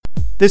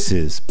This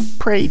is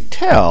Pray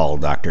Tell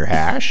Dr.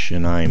 Hash,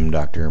 and I'm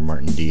Dr.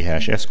 Martin D.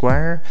 Hash,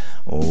 Esquire,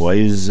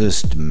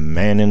 wisest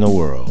man in the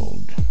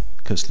world,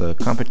 'cause the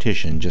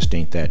competition just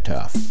ain't that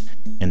tough.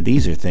 And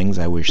these are things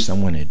I wish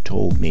someone had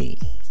told me.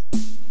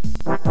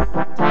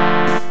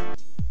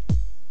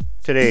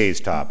 Today's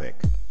topic: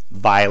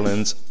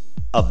 violence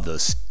of the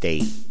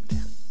state.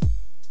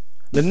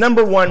 The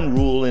number one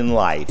rule in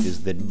life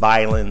is that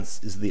violence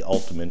is the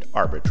ultimate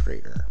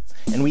arbitrator.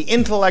 And we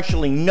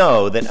intellectually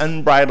know that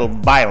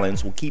unbridled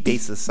violence will keep a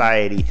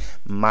society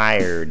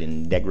mired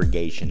in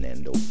degradation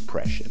and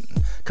oppression,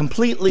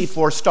 completely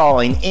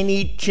forestalling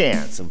any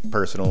chance of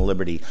personal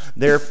liberty.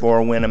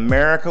 Therefore, when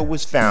America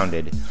was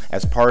founded,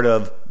 as part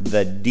of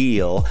the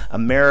deal,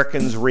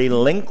 Americans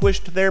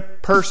relinquished their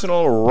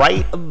personal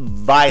right of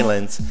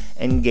violence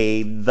and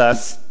gave the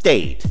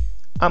state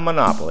a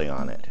monopoly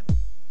on it.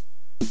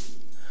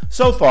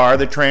 So far,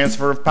 the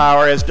transfer of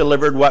power has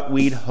delivered what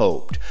we'd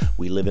hoped.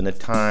 We live in a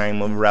time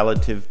of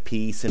relative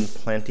peace and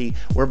plenty,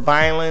 where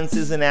violence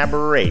is an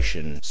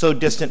aberration, so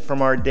distant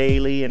from our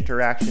daily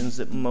interactions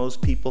that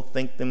most people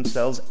think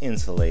themselves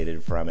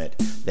insulated from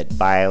it, that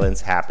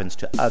violence happens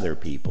to other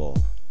people,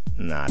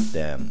 not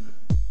them.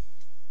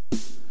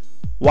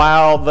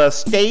 While the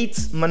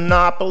state's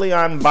monopoly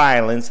on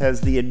violence has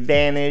the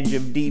advantage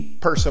of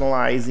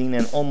depersonalizing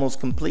and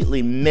almost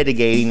completely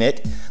mitigating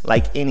it,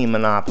 like any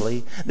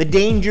monopoly, the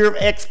danger of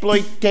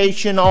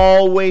exploitation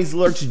always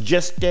lurks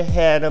just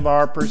ahead of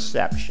our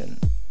perception.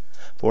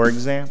 For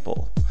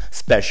example,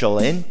 special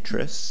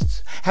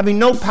interests, having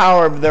no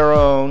power of their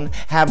own,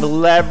 have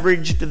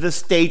leveraged the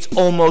state's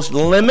almost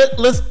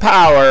limitless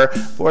power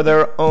for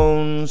their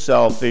own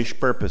selfish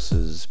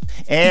purposes.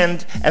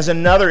 And, as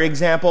another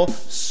example,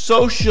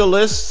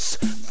 socialists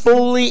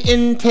fully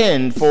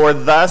intend for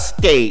the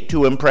state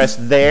to impress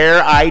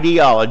their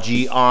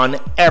ideology on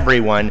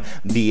everyone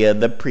via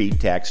the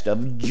pretext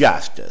of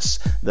justice,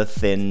 the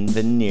thin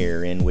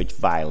veneer in which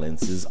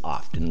violence is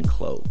often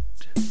cloaked.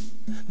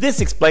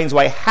 This explains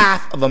why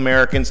half of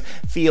Americans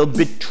feel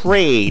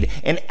betrayed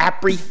and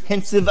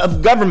apprehensive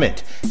of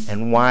government,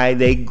 and why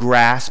they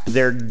grasp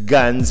their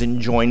guns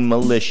and join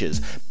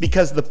militias.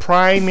 Because the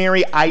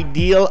primary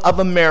ideal of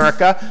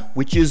America,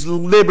 which is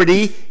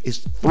liberty, is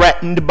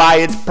threatened by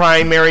its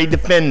primary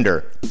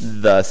defender,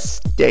 the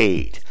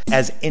state.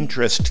 As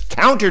interests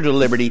counter to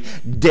liberty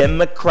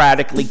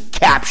democratically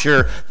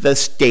capture the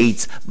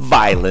state's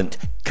violent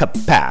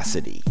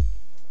capacity.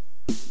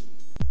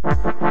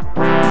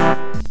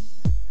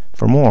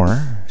 For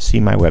more, see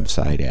my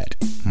website at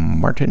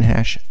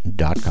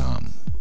martinhash.com.